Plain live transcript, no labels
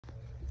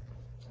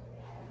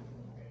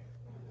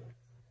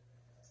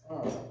All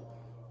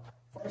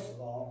right. First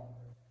of all,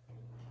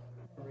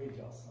 I'm going to read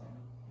y'all something.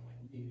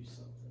 Use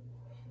something.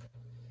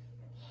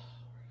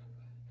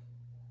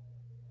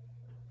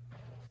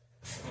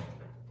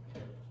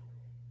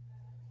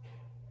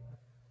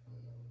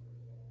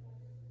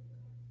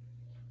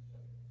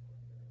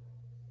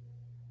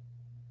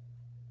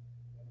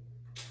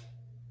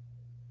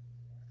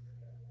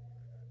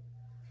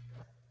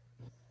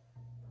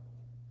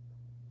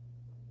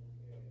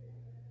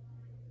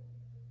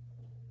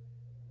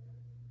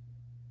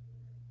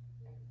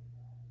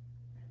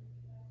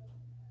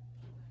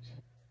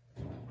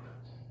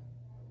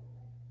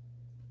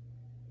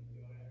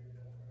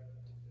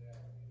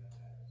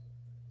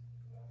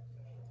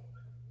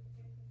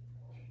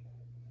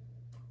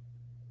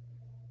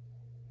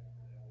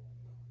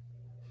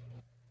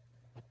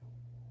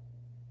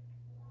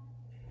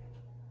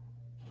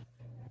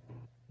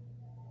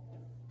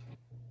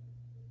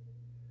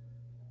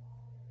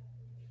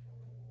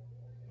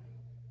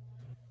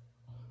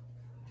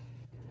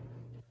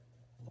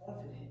 I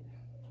thought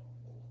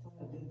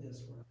I did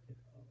this where I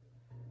picked up.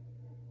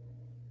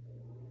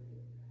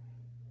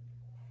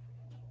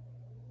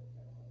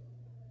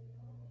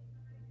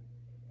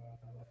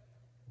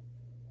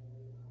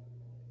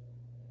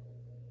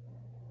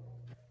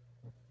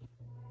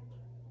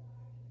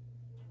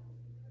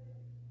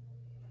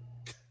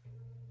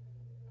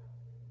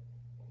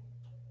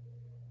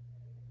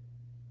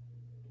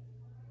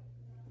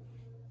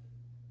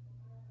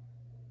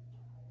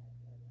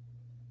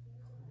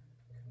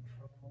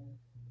 Control.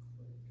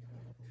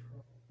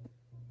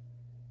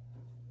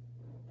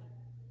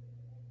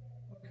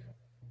 Okay.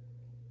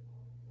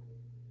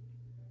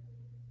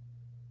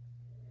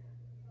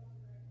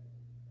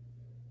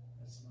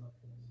 That's not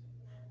this.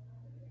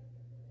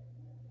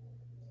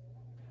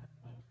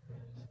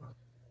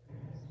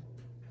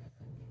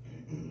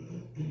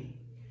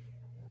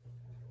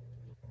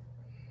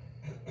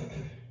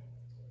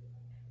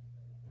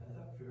 I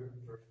thought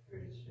first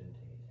period didn't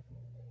take it.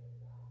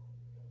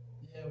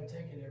 Yeah, we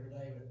take it every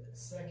day, but the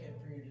second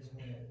period is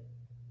when it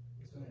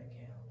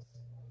counts.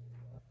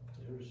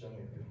 There were so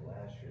many people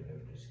last year that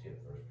would just skip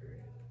first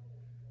period.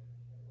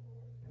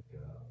 Like,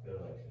 Bill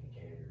like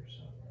Decatur or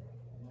something.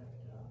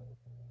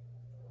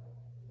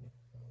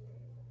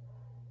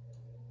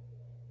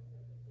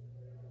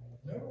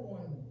 Number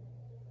one.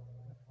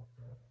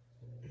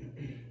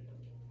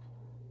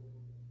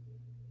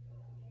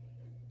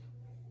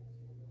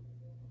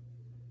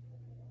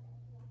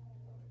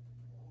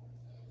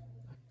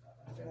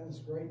 I found this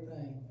great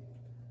thing,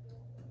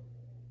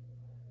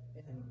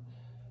 and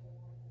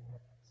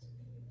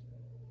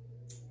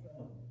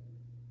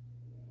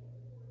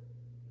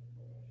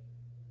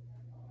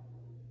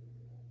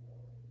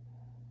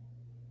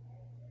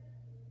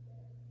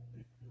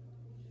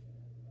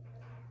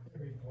let me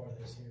read part of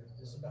this here.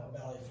 This is about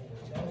Valley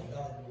Forge. Y'all know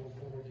Valley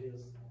Forge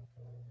is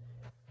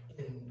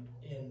in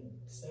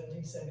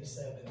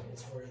 1777.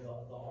 It's where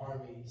the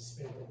army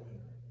spent the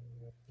winter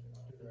during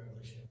the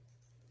Revolution.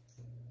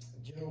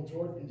 General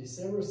Jordan, in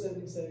December of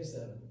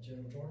 1777,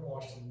 General George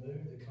Washington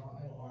moved the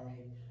Continental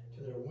Army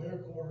to their winter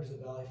quarters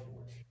at Valley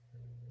Forge.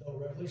 Though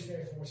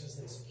revolutionary forces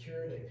had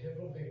secured a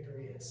pivotal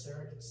victory at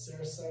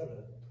Saratoga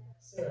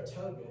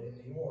in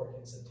New York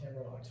in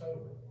September and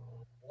October,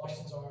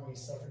 Washington's army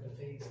suffered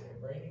defeats at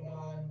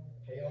Brandywine,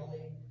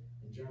 Paoli,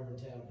 and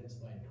Germantown,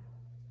 Pennsylvania.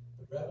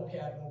 The rebel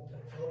capital,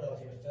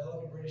 Philadelphia, fell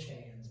into British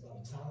hands. By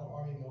the time the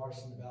army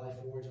marched into Valley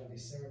Forge on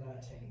December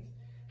 19th,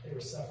 they were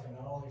suffering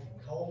not only from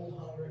cold,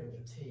 hunger, and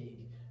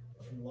fatigue,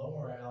 but from low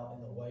morale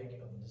in the wake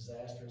of the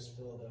disastrous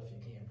Philadelphia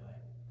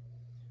campaign.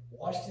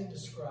 Washington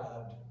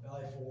described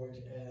Valley Forge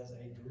as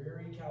a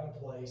dreary kind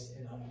of place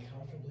and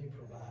uncomfortably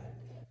provided.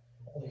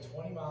 Only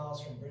 20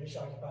 miles from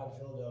British-occupied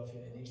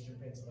Philadelphia in eastern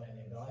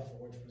Pennsylvania, Valley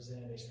Forge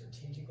presented a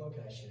strategic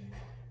location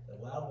that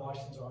allowed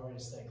Washington's army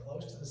to stay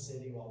close to the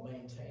city while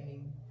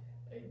maintaining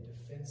a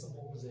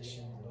defensible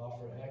position that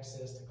offered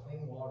access to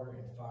clean water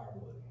and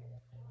firewood.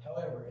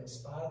 However, in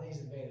spite of these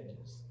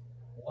advantages,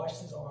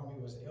 Washington's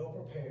army was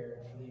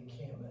ill-prepared for the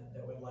encampment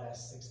that would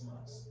last 6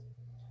 months.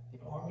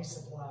 The army's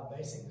supply of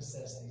basic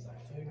necessities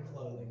like food and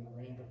clothing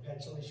ran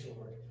perpetually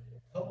short,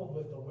 coupled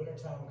with the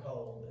wintertime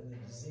cold and the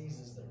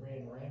diseases that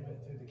ran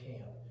rampant through the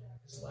camp.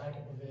 This lack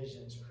of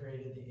provisions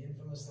created the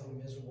infamously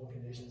miserable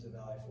conditions at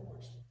Valley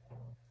Forge.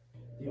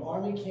 The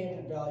army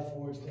camped at Valley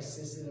Forge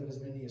consisted of as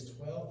many as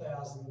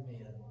 12,000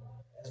 men,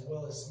 as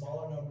well as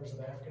smaller numbers of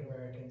African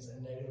Americans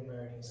and Native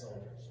American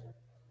soldiers.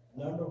 A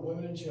number of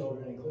women and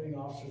children, including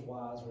officers'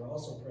 wives, were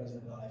also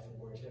present at Valley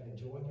Forge, having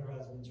joined their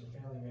husbands or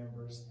family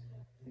members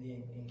in the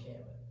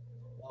encampment.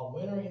 While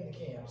wintering in the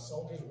camp,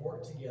 soldiers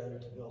worked together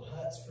to build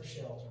huts for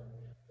shelter,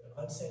 but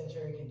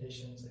unsanitary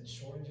conditions and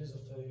shortages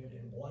of food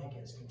and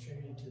blankets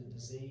contributed to the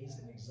disease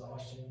and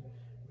exhaustion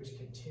which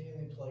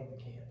continually plagued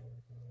the camp.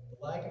 The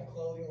lack of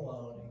clothing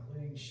alone,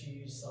 including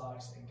shoes,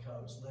 socks, and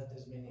coats, left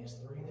as many as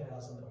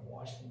 3,000 of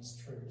Washington's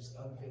troops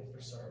unfit for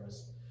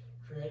service,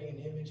 creating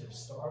an image of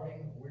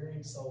starving,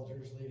 wearied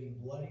soldiers leaving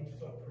bloodied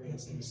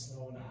footprints in the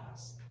snow and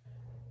ice.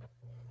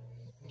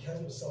 Because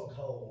it was so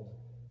cold,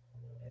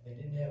 and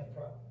they didn't have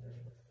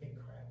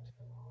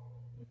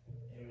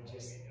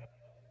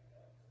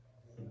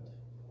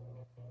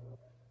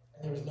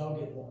there was no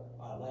getting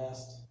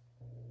last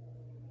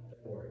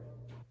February.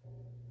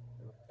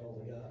 I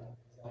told the guy,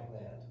 it's like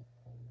that.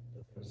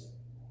 But there was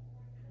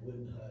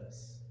wooden huts,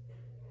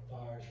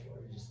 fires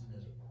were just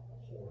miserable,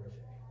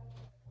 horrific.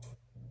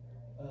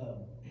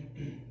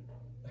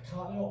 A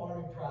Continental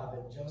Army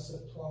private,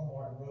 Joseph Plum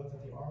Martin, wrote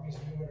that the Army's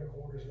new winter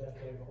quarters left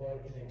them,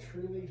 quote, in a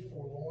truly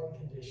forlorn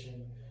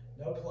condition,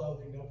 no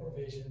clothing, no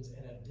provisions,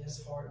 and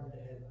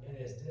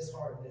as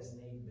disheartened as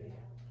need be.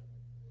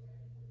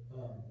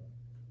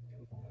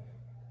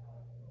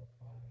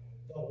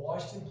 Though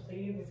Washington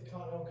pleaded with the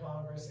Continental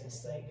Congress and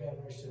state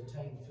governors to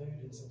obtain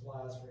food and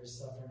supplies for his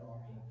suffering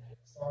army,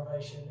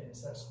 starvation and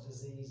such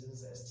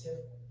diseases as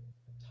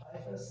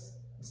typhus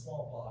and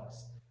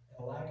smallpox,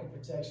 and a lack of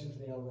protection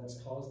from the elements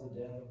caused the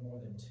death of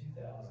more than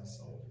 2,000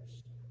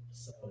 soldiers.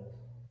 So,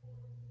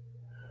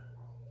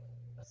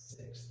 a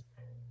sixth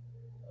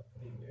of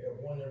people,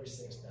 one in every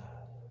six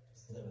died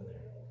living there.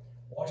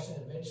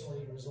 Washington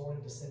eventually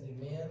resorted to sending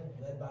men,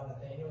 led by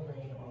Nathaniel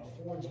Greene, on a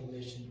foraging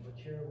mission to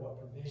procure what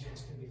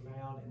provisions could be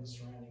found in the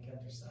surrounding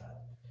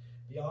countryside.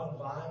 Beyond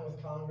vying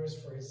with Congress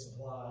for his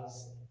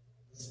supplies,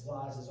 the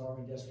supplies his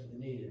army desperately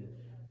needed,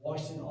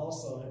 Washington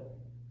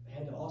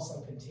had to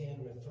also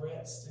contend with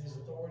threats to his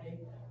authority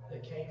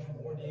that came from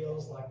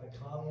ordeals like the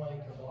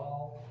Conway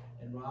Cabal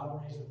and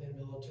rivalries within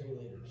military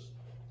leaders.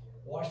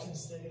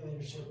 Washington's steady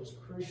leadership was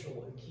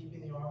crucial in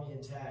keeping the army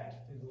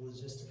intact through the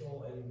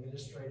logistical and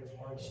administrative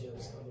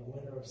hardships of the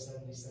winter of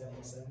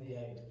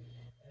 77-78,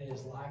 and it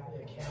is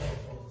likely accounted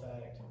for the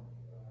fact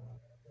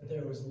that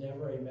there was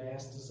never a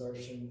mass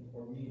desertion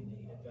or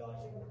mutiny at Valley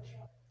Forge.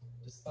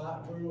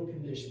 Despite brutal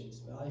conditions,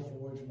 Valley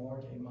Forge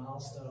marked a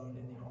milestone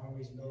in the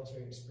Army's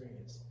military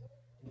experience.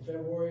 In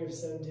February of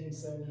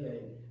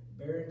 1778,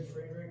 Baron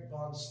Friedrich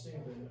von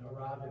Steuben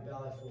arrived at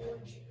Valley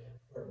Forge,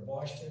 where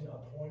Washington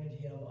appointed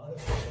him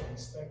unofficial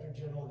Inspector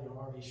General of the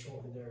Army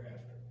shortly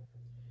thereafter.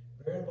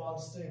 Baron von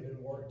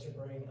Steuben worked to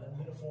bring a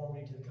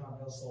uniformity to the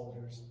Continental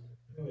soldiers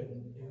who had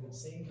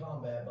seen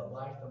combat but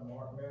lacked the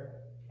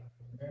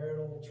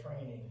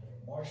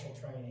martial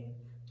training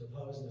to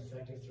pose an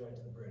effective threat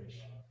to the British.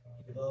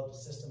 He developed a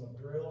system of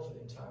drill for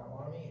the entire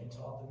army and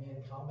taught the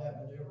men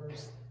combat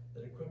maneuvers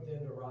that equipped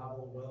them to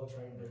rival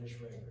well-trained British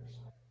regulars.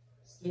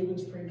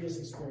 Steuben's previous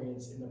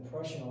experience in the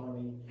Prussian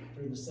army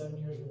during the 7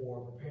 Years'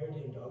 War prepared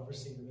him to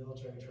oversee the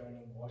military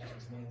training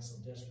Washington's men so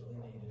desperately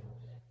needed.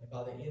 And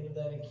by the end of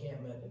that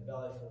encampment at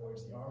Valley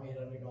Forge, the army had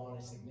undergone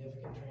a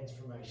significant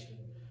transformation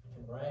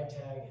from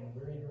ragtag and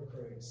wearied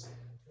recruits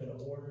to an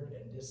ordered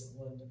and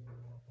disciplined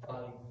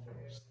fighting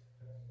force.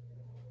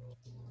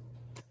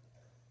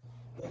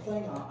 The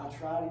thing I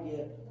try to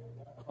get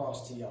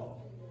across to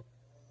y'all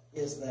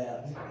is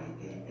that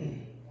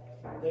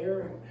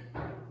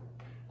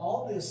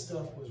all this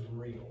stuff was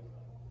real.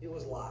 It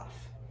was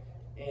life.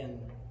 And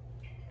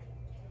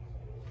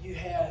you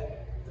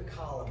had the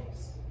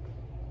colonies.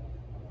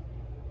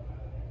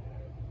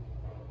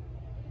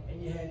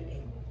 And you had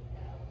England.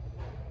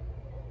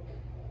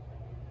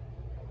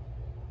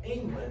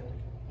 England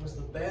was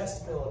the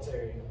best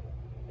military,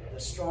 the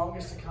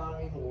strongest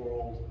economy in the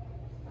world.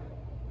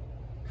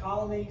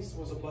 Colonies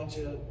was a bunch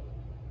of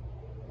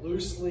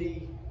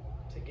loosely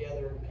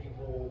together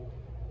people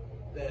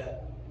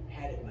that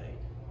had it made.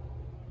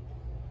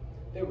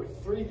 They were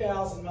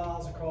 3,000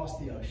 miles across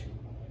the ocean.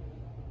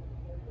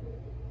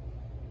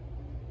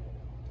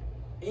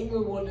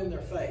 England wasn't in their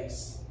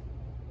face,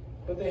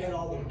 but they had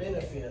all the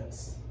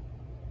benefits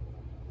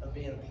of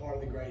being a part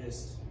of the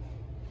greatest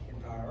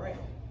empire around.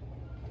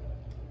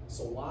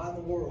 So why in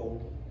the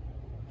world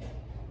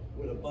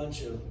would a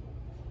bunch of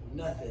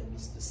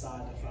nothings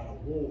decide to fight a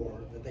war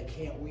that they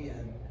can't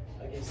win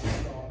against the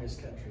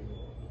strongest country in the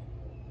world?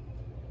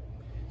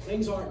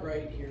 Things aren't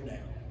great here now,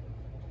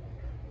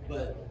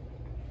 but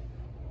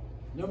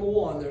number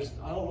one,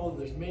 I don't know if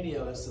there's many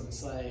of us that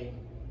say,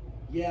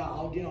 yeah,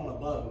 I'll get on a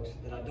boat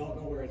that I don't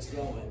know where it's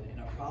going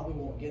and I probably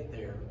won't get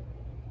there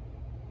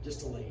just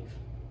to leave.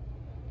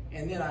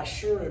 And then I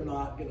sure am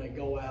not going to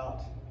go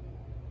out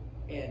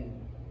and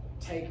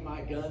take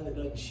my gun that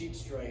doesn't shoot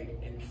straight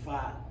and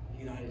fight the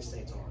United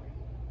States Army.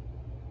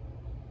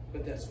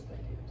 But that's what they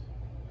did.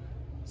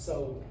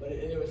 So, but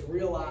it was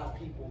real live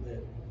people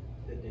that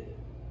did it.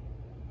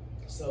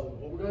 So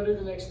what we're going to do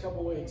the next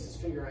couple of weeks is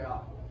figure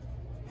out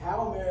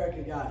how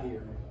America got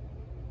here,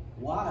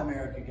 why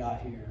America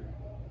got here,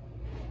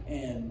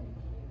 and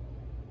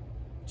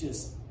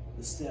just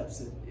the steps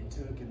that it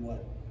took and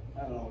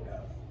how it all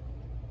got,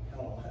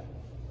 how it all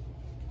happened.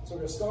 So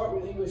we're going to start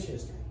with English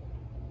history.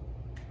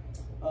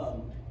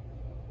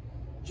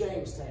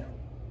 Jamestown.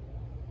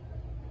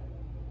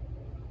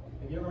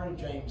 Have you ever heard of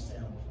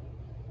Jamestown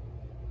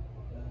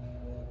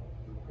before?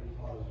 Pretty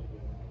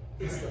positive.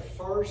 It's the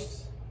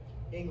first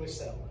English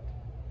settlement,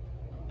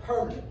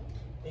 permanent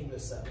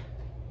English settlement.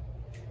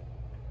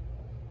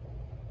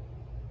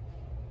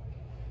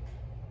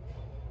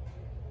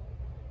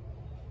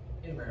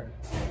 In America.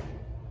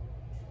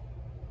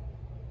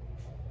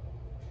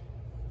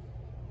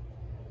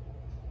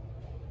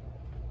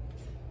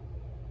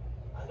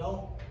 I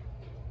don't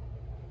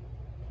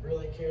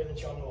really care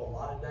that y'all know a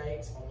lot of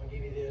dates. I'm gonna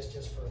give you this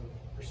just for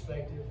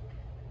perspective.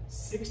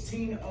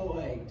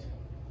 1608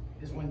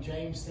 is when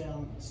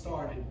Jamestown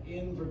started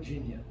in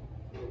Virginia.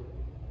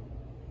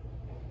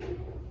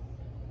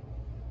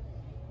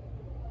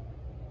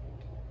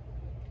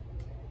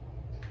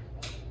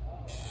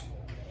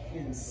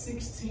 In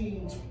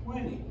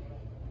 1620,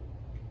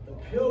 the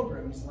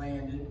Pilgrims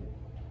landed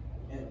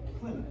at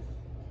Plymouth.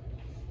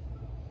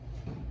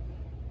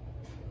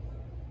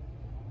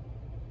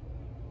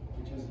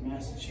 Which is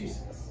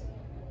Massachusetts.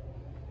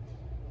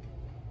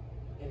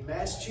 And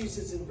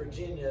Massachusetts and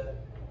Virginia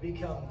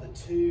become the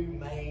two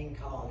main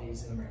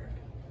colonies in America.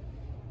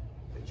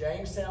 But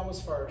Jamestown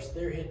was first.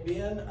 There had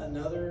been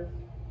another,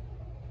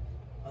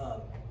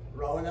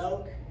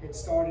 Roanoke. It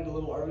started a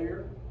little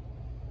earlier,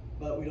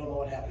 but we don't know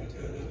what happened to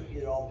it.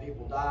 Either all the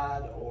people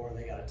died, or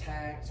they got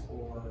attacked,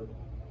 or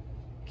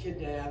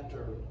kidnapped,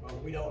 or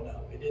we don't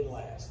know. It didn't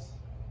last.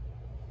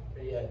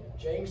 But yeah,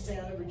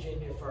 Jamestown and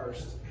Virginia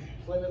first.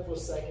 Plymouth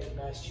was second,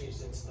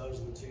 Massachusetts. Those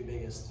are the two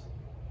biggest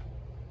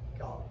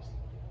colonies.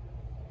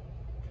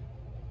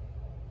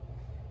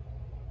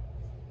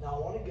 Now I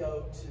want to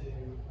go to,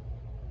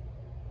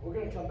 we're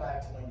going to come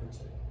back to number 2.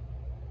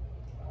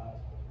 All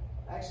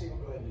right. Actually, we'll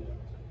go ahead and do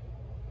number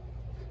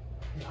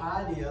 2. The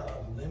idea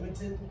of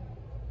limited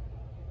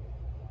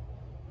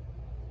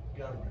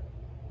government.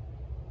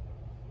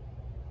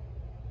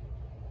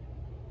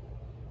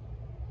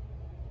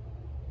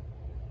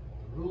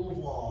 The rule of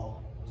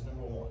law was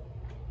number 1.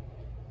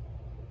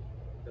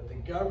 That the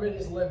government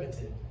is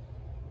limited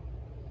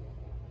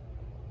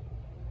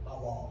by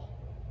law.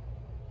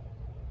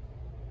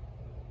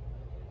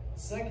 The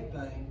second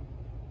thing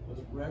was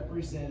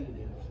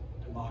representative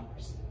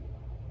democracy.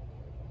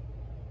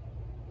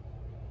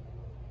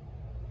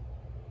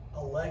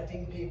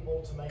 Electing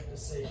people to make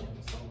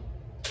decisions.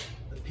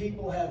 The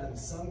people having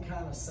some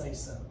kind of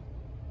say-so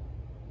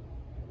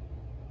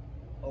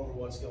over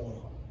what's going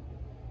on.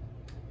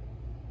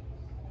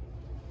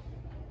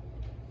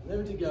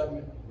 Limited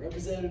government,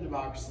 representative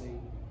democracy,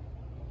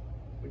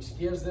 which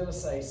gives them a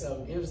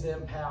say-so, gives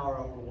them power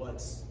over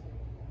what's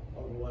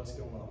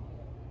going on.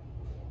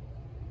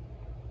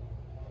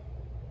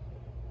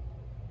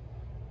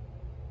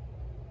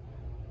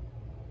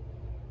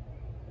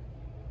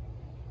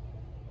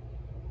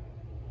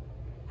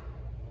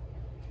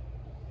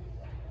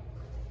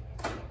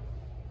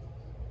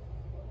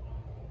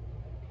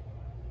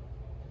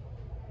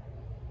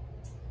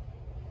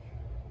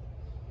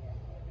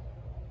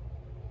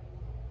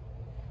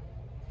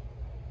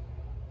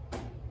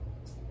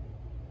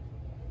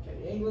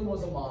 England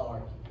was a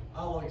monarchy.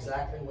 I don't know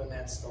exactly when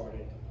that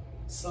started.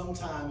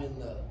 Sometime in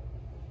the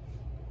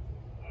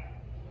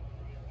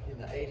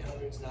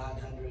 800s,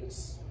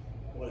 900s,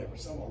 whatever,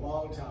 a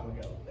long time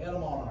ago. They had a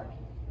monarchy.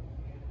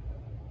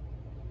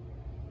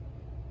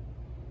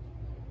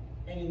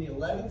 And in the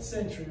 11th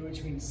century,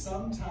 which means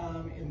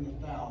sometime in the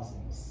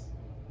thousands,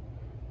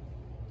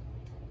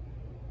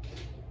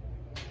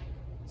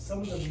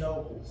 some of the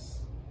nobles,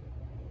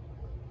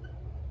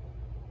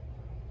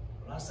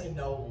 when I say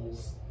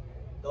nobles,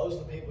 those are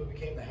the people who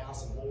became the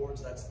House of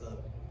Lords.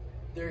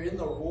 They're in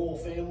the royal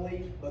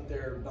family, but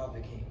they're not the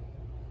king.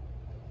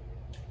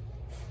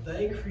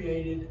 They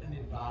created an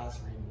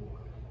advisory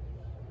board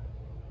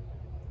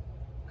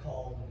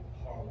called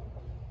Parliament.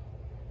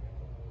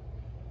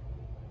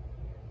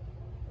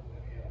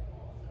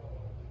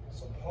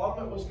 So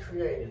Parliament was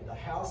created, the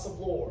House of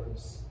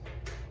Lords,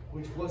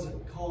 which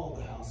wasn't called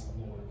the House of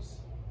Lords.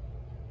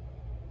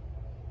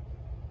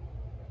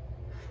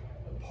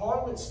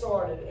 Parliament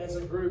started as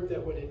a group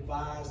that would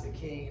advise the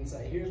king and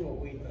say, here's what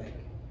we think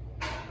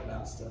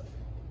about stuff.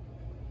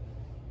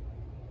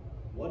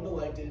 Wasn't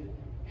elected,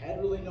 had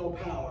really no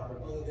power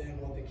other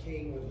than what the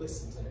king would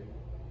listen to.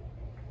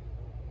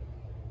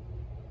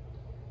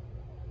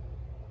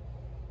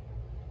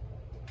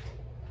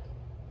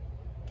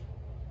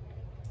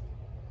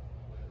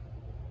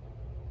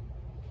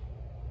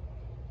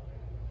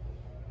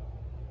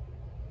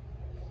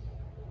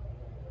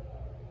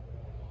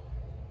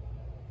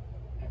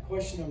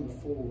 Question number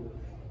 4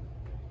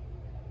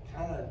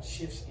 kind of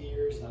shifts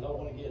gears, and I don't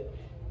want to get...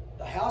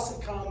 The House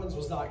of Commons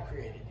was not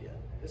created yet.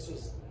 This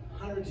was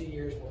hundreds of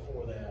years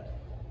before that.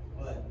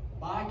 But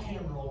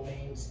bicameral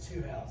means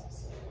 2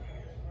 houses.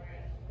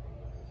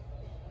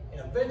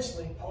 And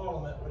eventually,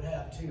 Parliament would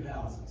have 2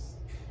 houses.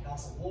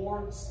 House of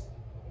Lords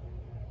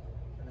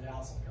and the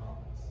House of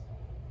Commons.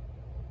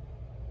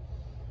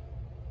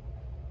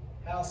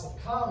 House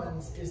of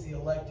Commons is the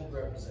elected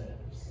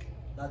representatives.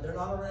 Now, they're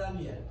not around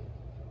yet.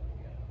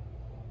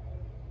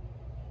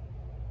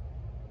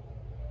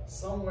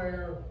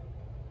 Somewhere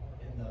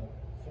in the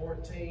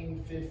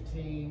 14,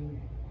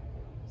 15,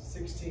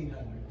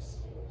 1600s,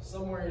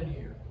 somewhere in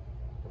here,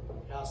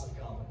 House of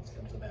Commons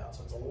comes about.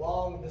 So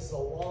this is a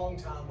long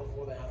time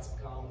before the House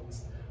of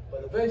Commons,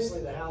 but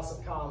eventually the House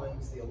of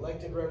Commons, the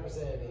elected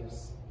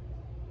representatives,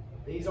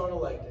 these aren't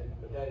elected,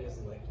 but that is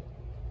elected.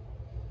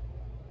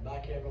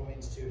 Bicameral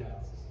means 2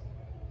 houses.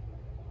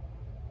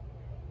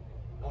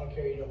 I don't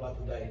care you know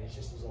about the date, it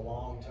just was a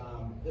long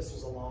time, this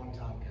was a long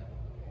time coming.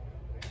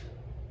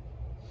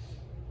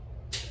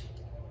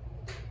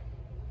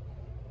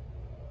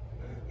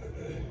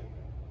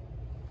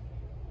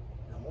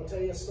 going to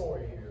tell you a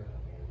story here,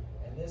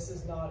 and this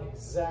is not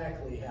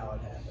exactly how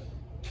it happened.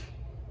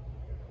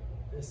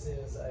 This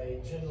is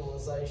a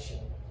generalization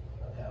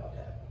of how it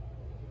happened.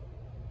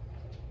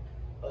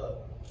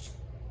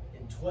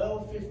 In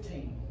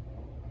 1215,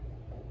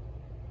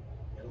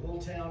 in a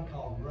little town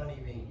called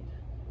Runnymede,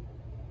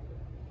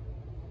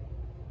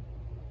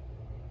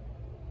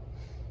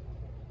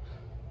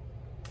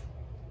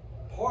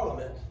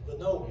 Parliament, the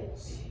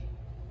nobles,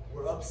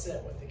 were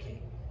upset with the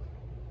king.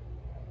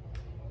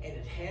 And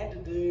it had to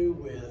do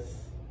with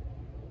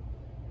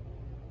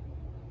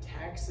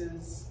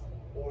taxes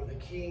or the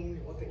king,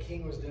 what the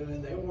king was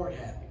doing. They weren't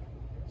happy.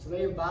 So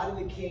they invited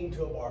the king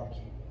to a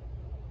barbecue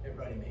at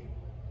Runnymede.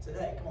 Said,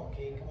 hey, come on,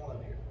 king, come on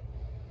over here.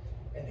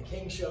 And the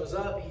king shows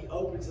up, he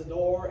opens the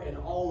door, and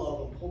all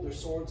of them pull their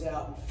swords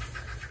out.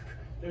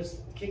 And the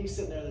king's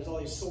sitting there, there's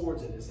all these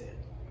swords in his head.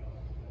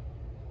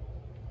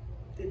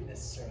 Didn't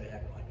necessarily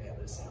happen like that,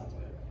 but it sounds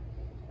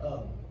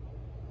better.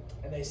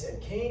 And they said,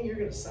 King, you're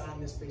going to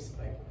sign this piece of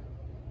paper.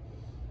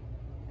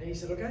 And he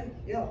said, okay,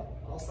 yeah,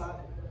 I'll sign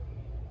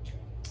it.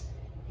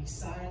 He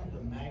signed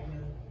the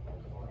Magna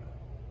Carta.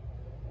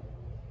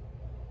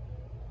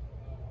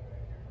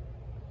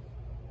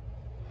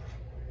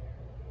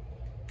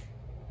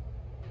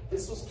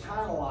 This was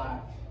kind of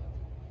like,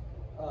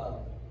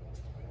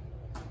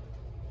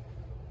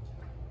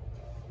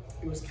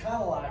 it was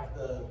kind of like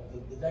the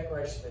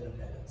Declaration of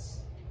Independence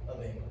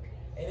of England.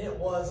 And it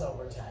was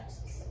over taxes.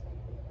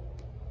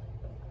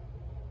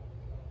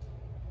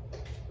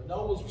 The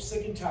nobles were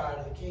sick and tired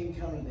of the king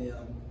coming to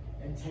them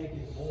and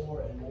taking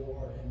more and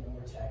more and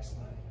more tax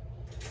money.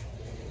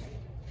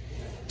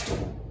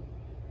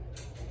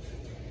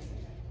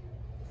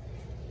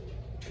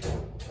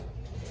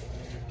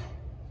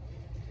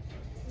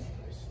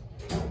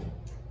 I'm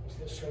just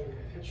going to show you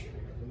a picture of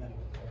the Magna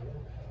Carta.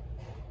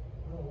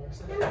 Oh, where's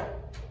it?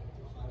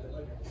 I'll find it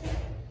later.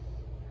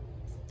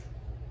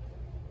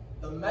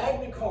 The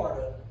Magna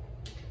Carta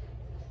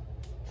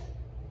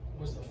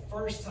was the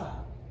first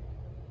time,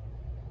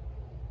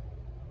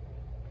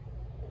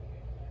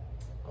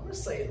 I'm going to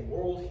say in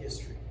world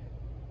history,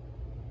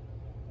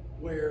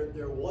 where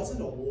there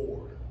wasn't a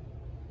war,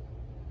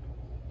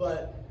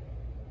 but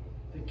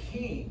the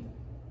king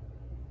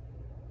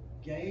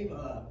gave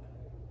up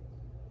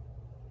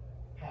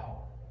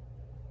power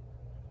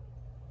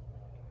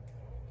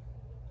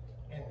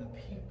and the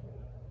people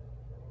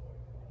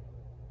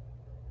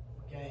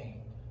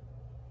gained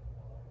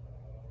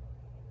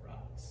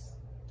rights.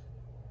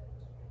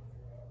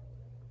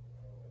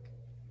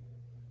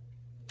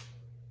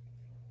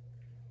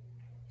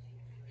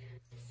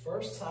 The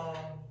first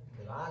time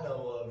that I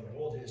know of in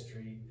world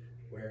history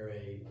where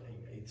a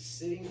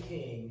sitting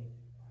king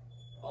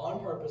on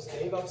purpose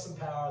gave up some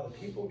power, the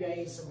people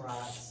gained some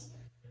rights.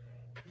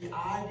 The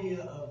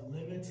idea of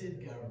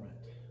limited government.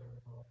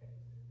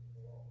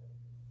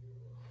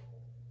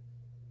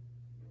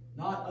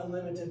 Not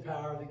unlimited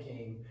power of the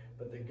king,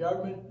 but the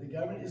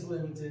government is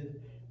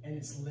limited, and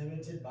it's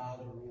limited by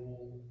the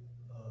rule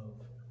of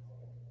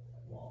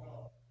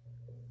law.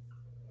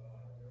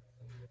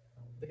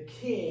 The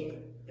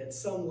king, at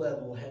some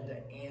level, had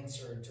to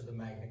answer to the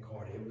Magna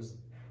Carta. It was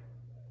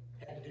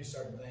had to do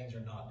certain things or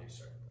not do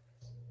certain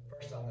things.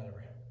 First time that ever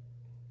happened.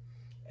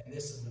 And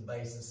this is the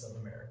basis of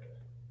America.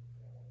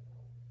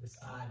 This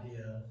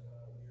idea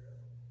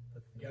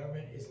that the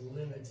government is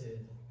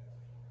limited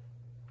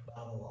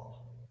by the law.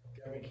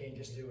 The government can't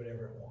just do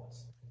whatever it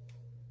wants.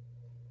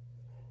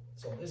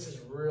 So this is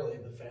really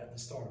the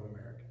start of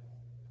America,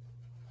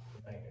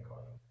 the Magna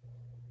Carta.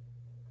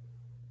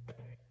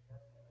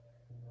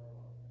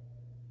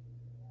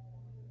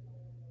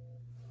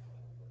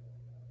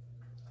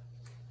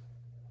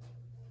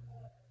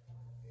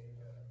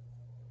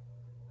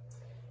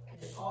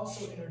 It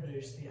also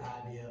introduced the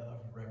idea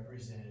of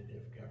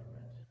representative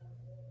government.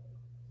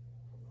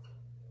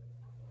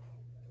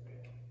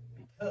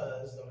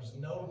 Because those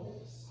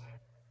nobles,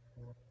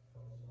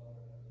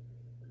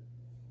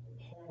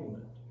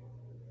 Parliament,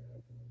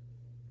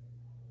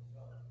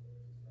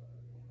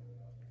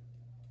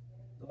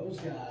 those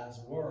guys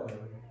were,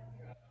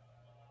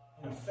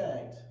 in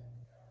effect,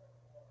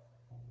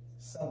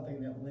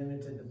 something that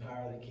limited the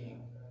power of the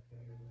king.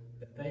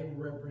 That they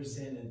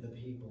represented the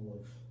people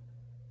of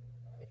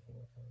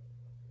England.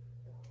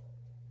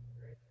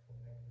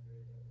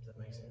 Does that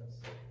make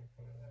sense?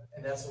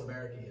 And that's what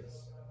America is.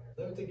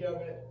 Limited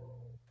government,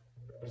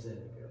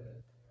 representative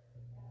government.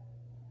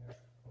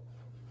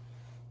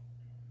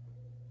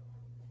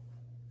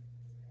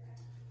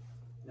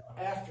 Now,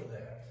 after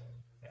that,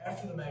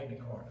 after the Magna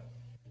Carta,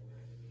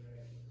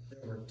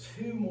 there were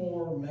two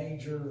more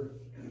major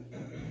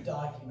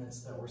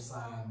documents that were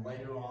signed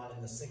later on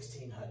in the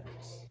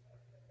 1600s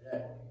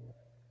that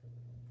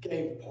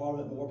gave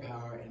Parliament more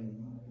power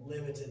and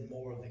limited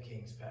more of the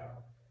king's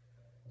power.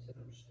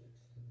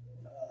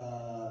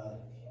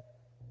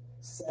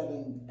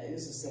 Seven.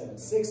 This is seven.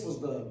 6 was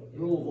the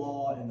rule of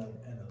law and the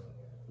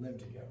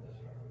limited government.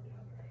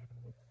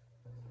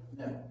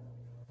 Now,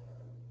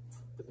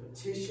 the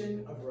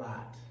Petition of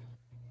Right,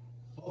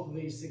 both of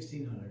these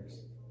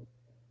 1600s,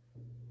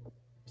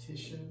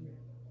 petition.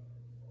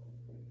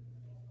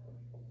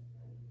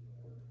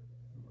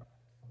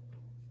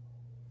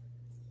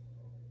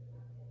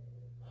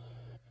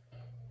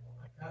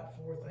 I got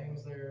 4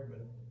 things there,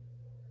 but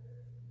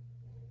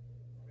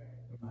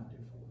we might do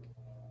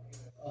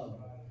 4.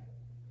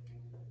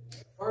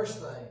 First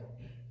thing,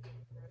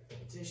 the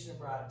petition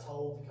of right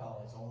told the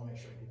colonies. I want to make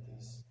sure I get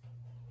these.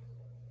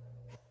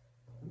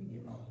 Let me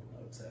get my little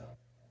notes out.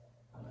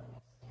 I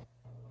know.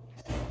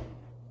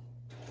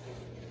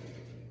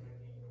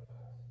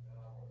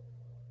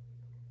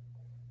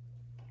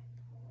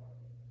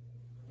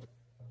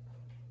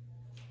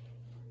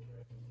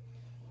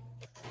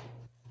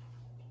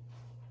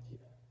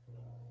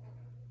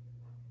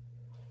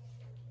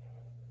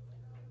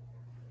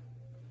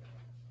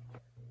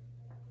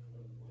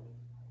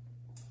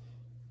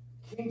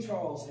 King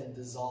Charles had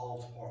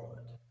dissolved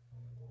Parliament.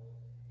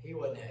 He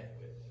wasn't happy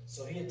with it.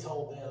 So he had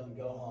told them to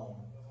go home.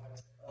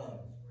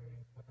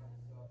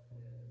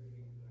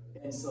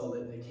 And so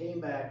they came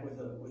back with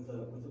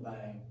a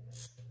bang.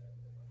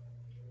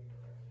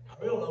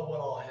 We don't know what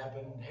all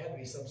happened. It had to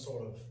be some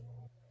sort of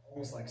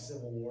almost like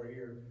civil war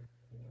here.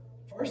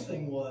 First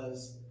thing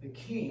was the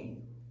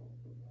king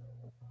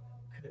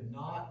could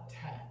not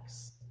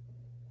tax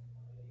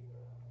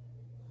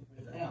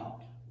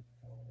without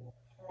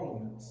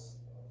Parliament's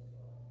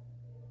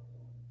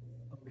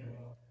okay.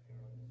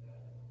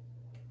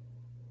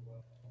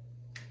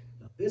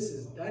 Now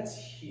that's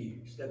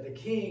huge. That the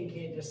king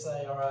can't just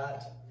say, all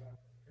right,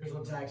 here's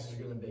what taxes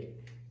are going to be.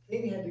 The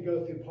king had to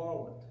go through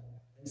Parliament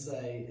and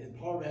say, and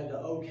Parliament had to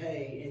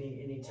okay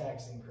any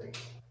tax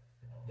increase.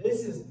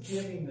 This is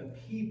giving the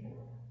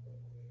people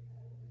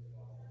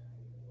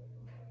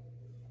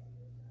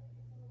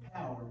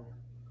power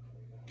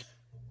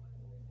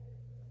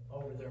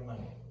over their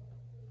money.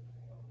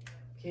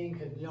 King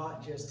could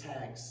not just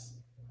tax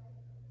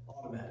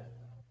automatically.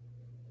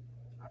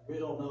 I really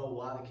don't know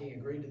why the king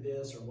agreed to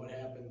this or what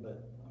happened,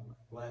 but I'm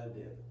glad it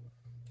did.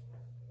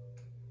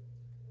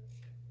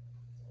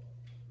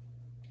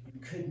 You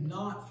could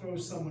not throw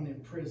someone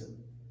in prison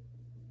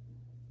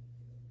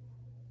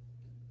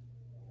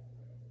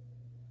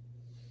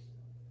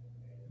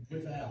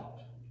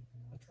without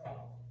a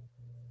trial.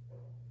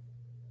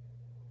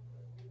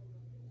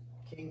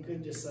 King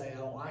couldn't just say, I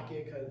don't like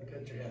it,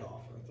 cut your head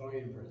off, or throw you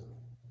in prison.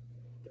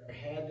 There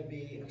had to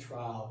be a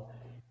trial.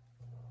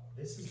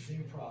 This is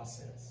due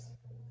process.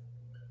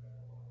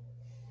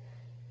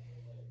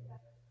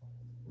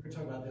 We're going to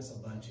talk about this a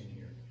bunch in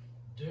here.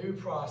 Due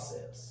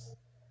process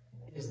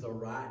is the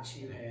rights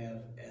you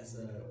have as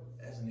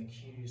an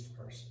accused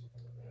person.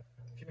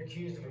 If you're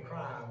accused of a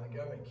crime, the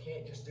government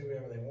can't just do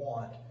whatever they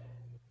want.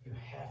 You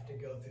have to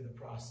go through the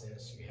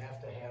process. You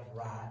have to have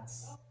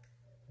rights.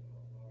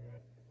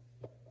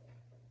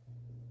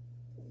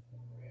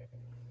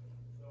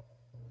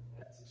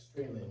 That's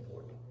extremely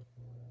important.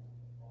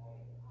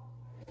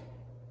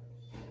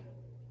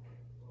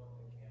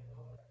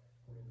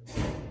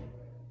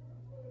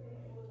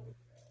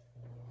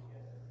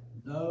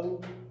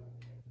 No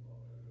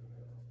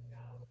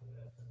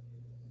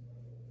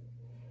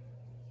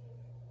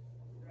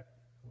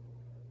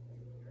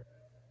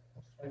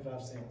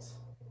 25 cents.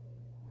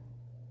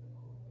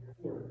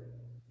 Quarter.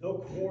 No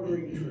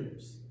quartering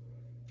troops.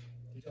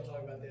 Did y'all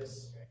talk about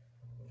this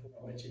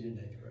before? I bet you did,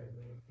 8th grade.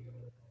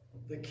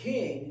 The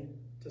king,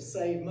 to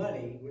save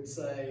money, would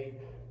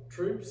say,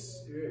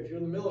 troops, if you're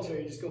in the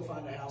military, just go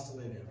find a house to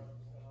live in.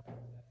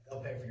 They'll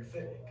pay for your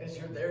food. Because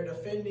they're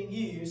defending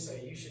you, so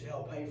you should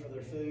help pay for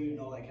their food and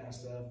all that kind of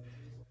stuff.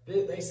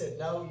 They said,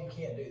 no, you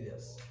can't do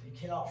this. You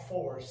cannot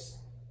force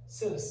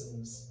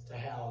citizens to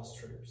house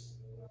troops.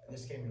 And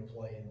this came into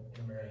play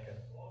in America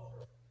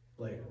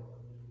later.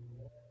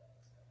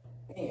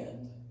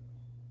 And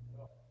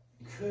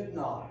you could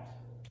not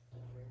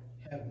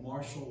have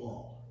martial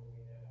law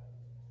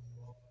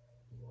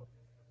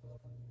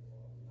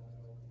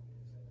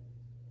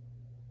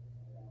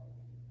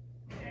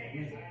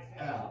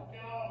without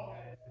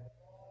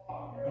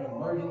an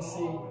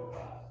emergency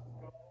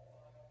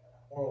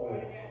or a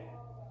war.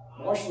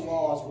 Martial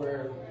law is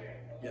where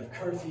you have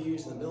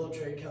curfews and the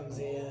military comes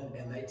in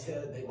and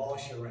they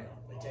boss you around.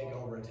 They take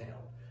over a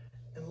town.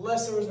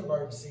 Unless there was an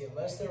emergency,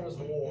 unless there was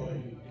war,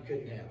 you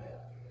couldn't have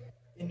that.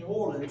 In New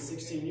Orleans,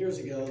 16 years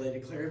ago, they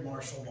declared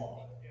martial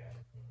law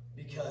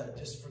because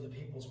just for the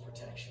people's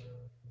protection,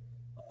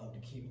 to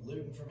keep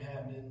looting from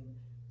happening.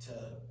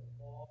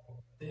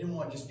 They didn't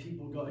want just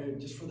people going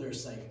just for their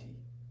safety.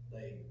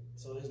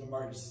 So there's an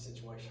emergency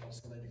situation,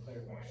 so they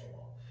declared martial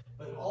law.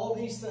 But all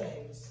these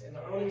things in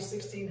the early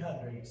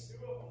 1600s,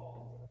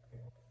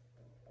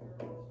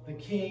 the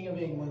King of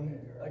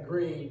England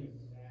agreed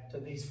to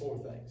these 4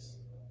 things.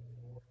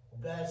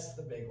 That's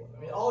the big one. I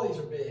mean, all these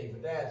are big,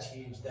 but that's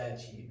huge,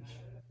 that's huge.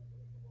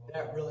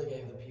 That really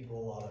gave the people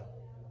a lot of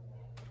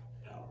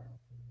power.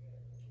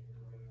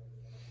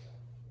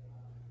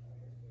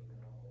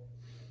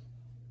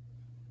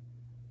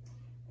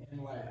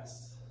 And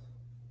last,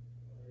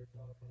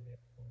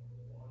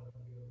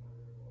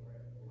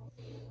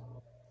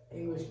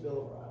 English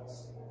Bill of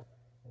Rights.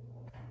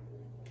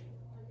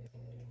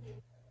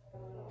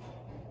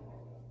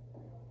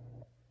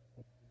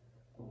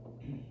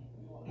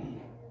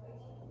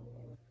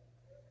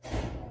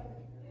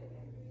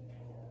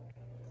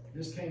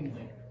 This came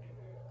later.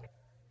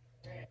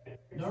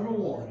 Number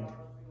one,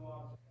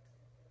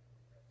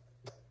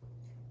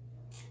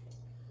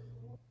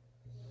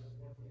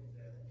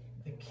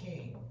 the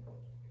king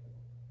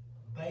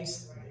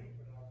basically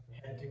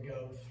had to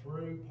go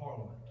through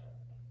Parliament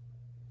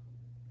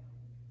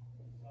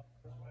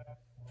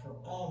for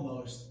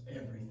almost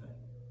everything.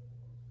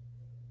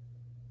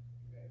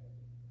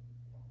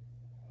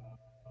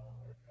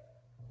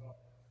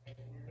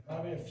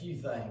 I mean, a few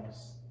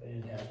things they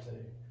didn't have to,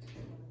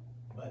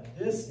 but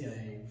this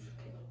gave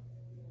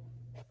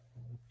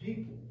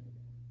people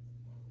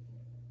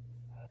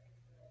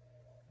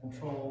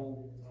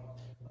control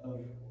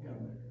of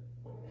government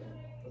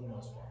for the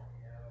most part.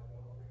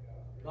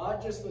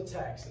 Not just the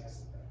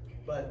taxes,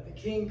 but the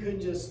king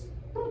couldn't just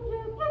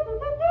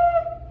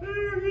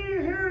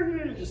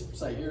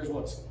say, here's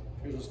what's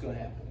going to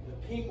happen.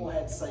 The people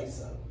had to say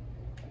so.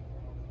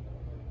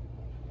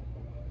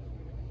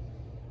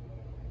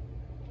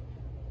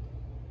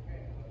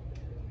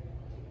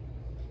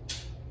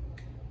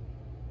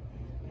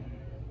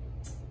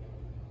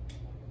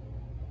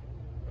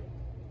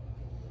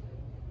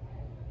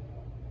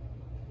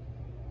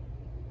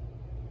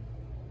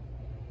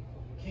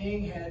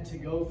 King had to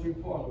go through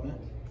Parliament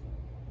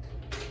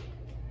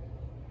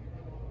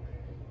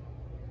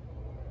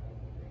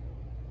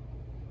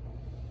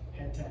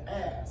had to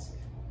ask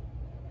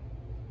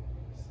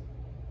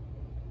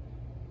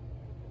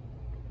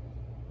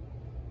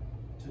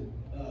to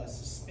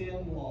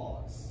suspend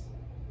laws,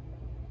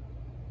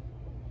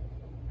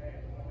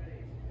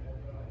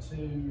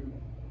 to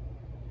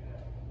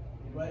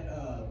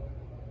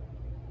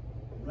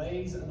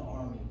raise an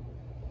army,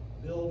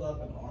 build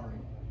up an army,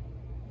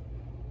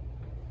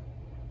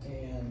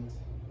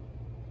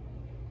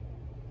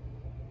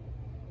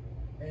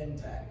 and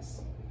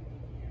tax.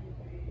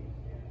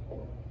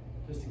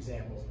 Just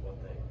examples of what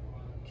they.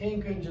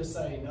 King couldn't just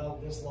say, no,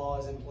 this law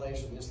is in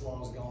place or this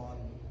law is gone.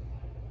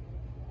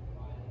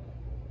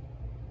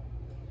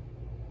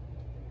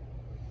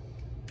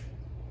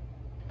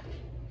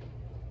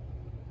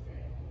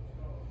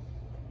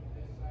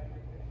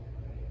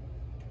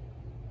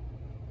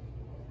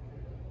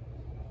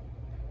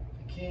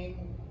 The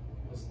king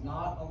was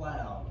not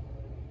allowed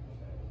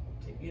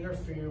to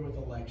interfere with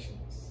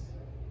elections.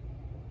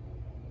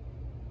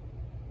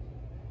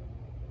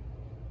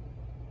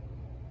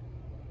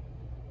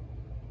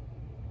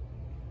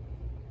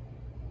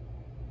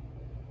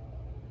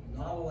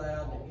 Not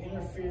allowed to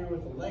interfere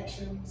with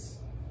elections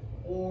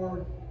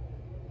or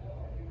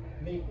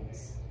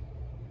meetings.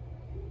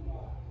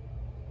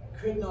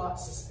 Could not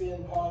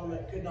suspend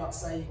Parliament, could not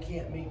say you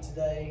can't meet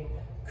today,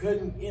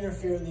 couldn't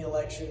interfere in the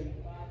election,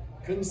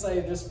 couldn't say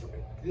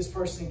this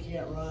person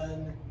can't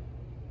run,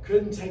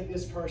 couldn't take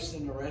this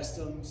person and arrest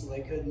them so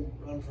they couldn't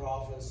run for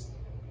office.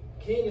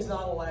 King is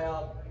not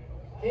allowed,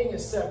 king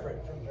is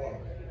separate from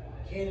Parliament.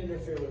 Can't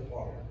interfere with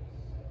Parliament.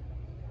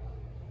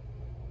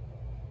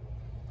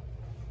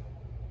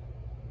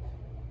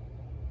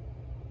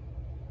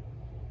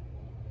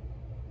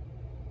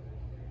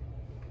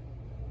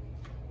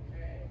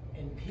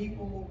 And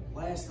people,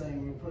 last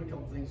thing, we'll put a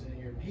couple things in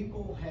here.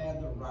 People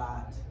had the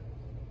right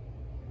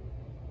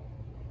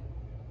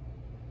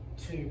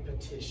to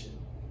petition,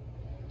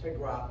 to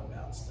gripe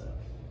about stuff.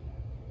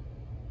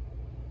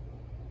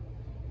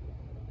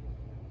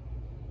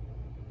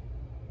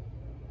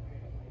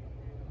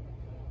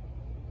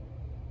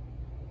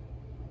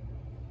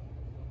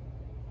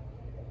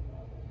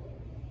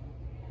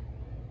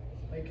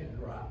 They could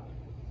gripe.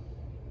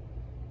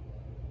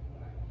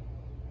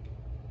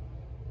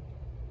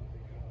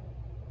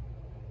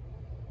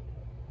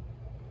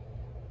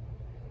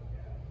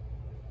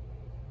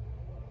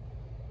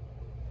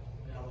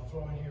 Now I'll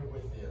throw in here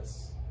with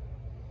this.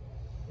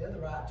 You have the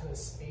right to a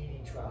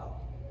speedy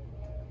trial.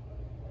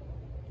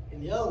 In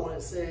the other one,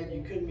 it said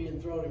you couldn't be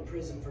thrown in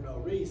prison for no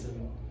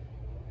reason.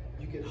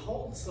 You could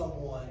hold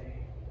someone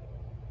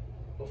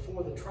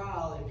before the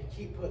trial, and if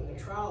you keep putting the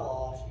trial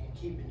off, you can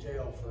keep in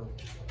jail for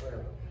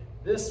forever.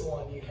 This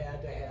one, you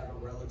had to have a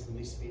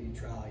relatively speedy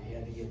trial. You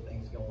had to get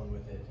things going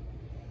with it.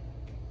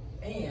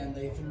 And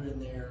they threw in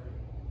there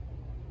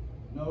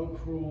no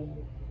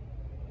cruel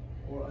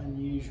or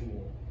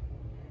unusual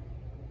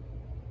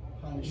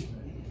punishment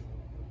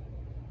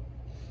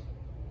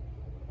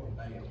or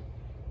bail.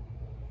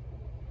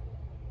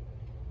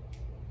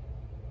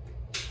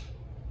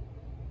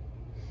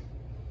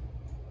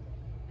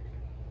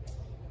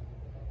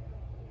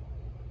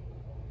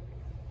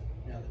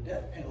 Now, the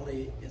death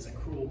penalty is a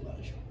cruel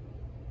punishment.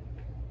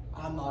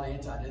 I'm not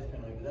anti-death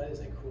penalty, but that is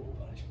a cruel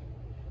punishment.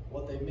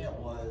 What they meant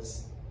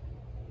was,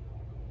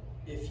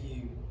 if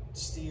you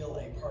steal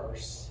a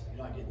purse,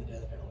 you're not getting the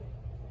death penalty.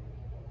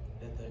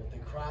 That the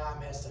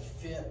crime has to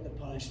fit the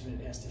punishment,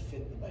 it has to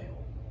fit the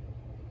bail.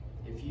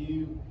 If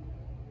you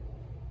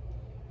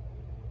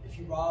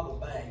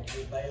rob a bank,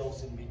 your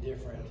bail's going to be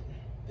different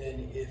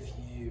than if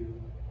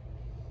you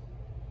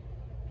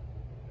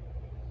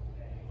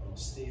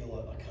steal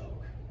a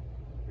Coke.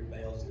 Your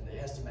bail's, it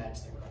has to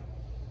match the crime.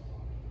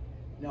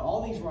 Now,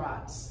 all these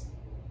rights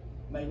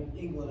made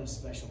England a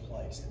special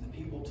place, and the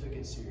people took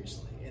it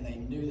seriously, and they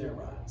knew their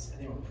rights,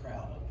 and they were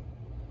proud of them.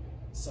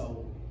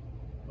 So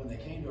when they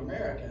came to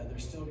America, they're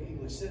still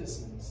English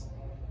citizens.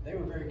 They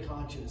were very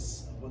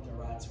conscious of what their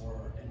rights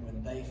were, and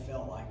when they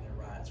felt like their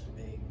rights were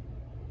being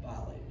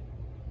violated.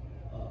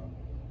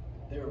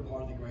 They were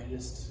part of the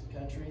greatest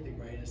country, the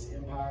greatest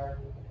empire.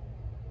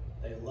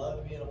 They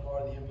loved being a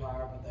part of the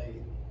empire, but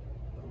the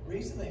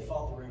reason they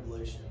fought the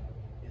revolution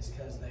is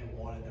because they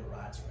wanted their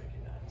rights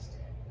recognized.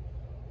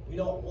 We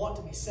don't want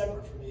to be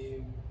separate from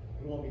you.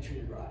 We want to be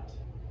treated right.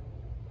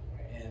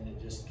 And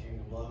it just came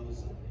to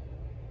blows. And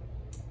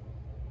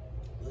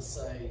let's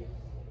say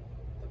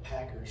the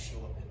Packers show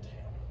up in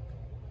town,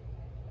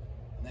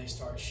 and they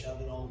start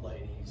shoving old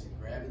ladies and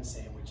grabbing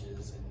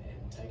sandwiches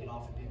and taking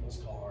off in people's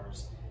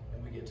cars,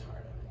 and we get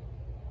tired of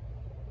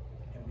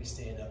it. And we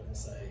stand up and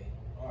say,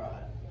 all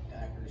right,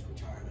 Packers, we're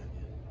tired of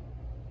you.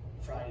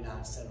 Friday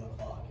night, 7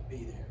 o'clock,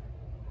 be there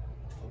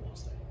at the football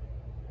stadium.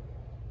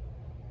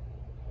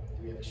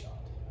 Do we have a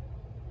shot?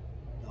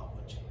 Not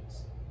one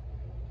chance.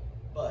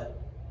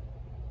 But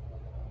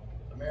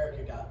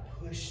America got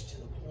pushed to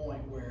the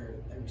point where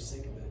they were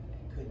sick of it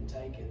and couldn't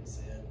take it and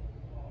said,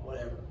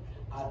 whatever.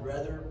 I'd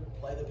rather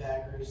play the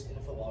Packers in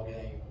a football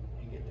game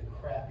and get the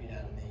crap beat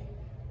out of me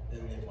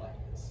than live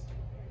like this.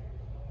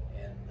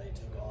 And they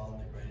took on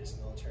the greatest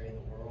military in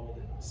the world,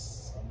 and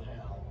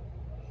somehow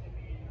they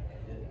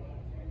did it.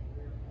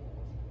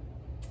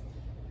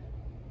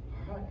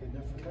 All right, good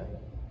enough for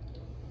today.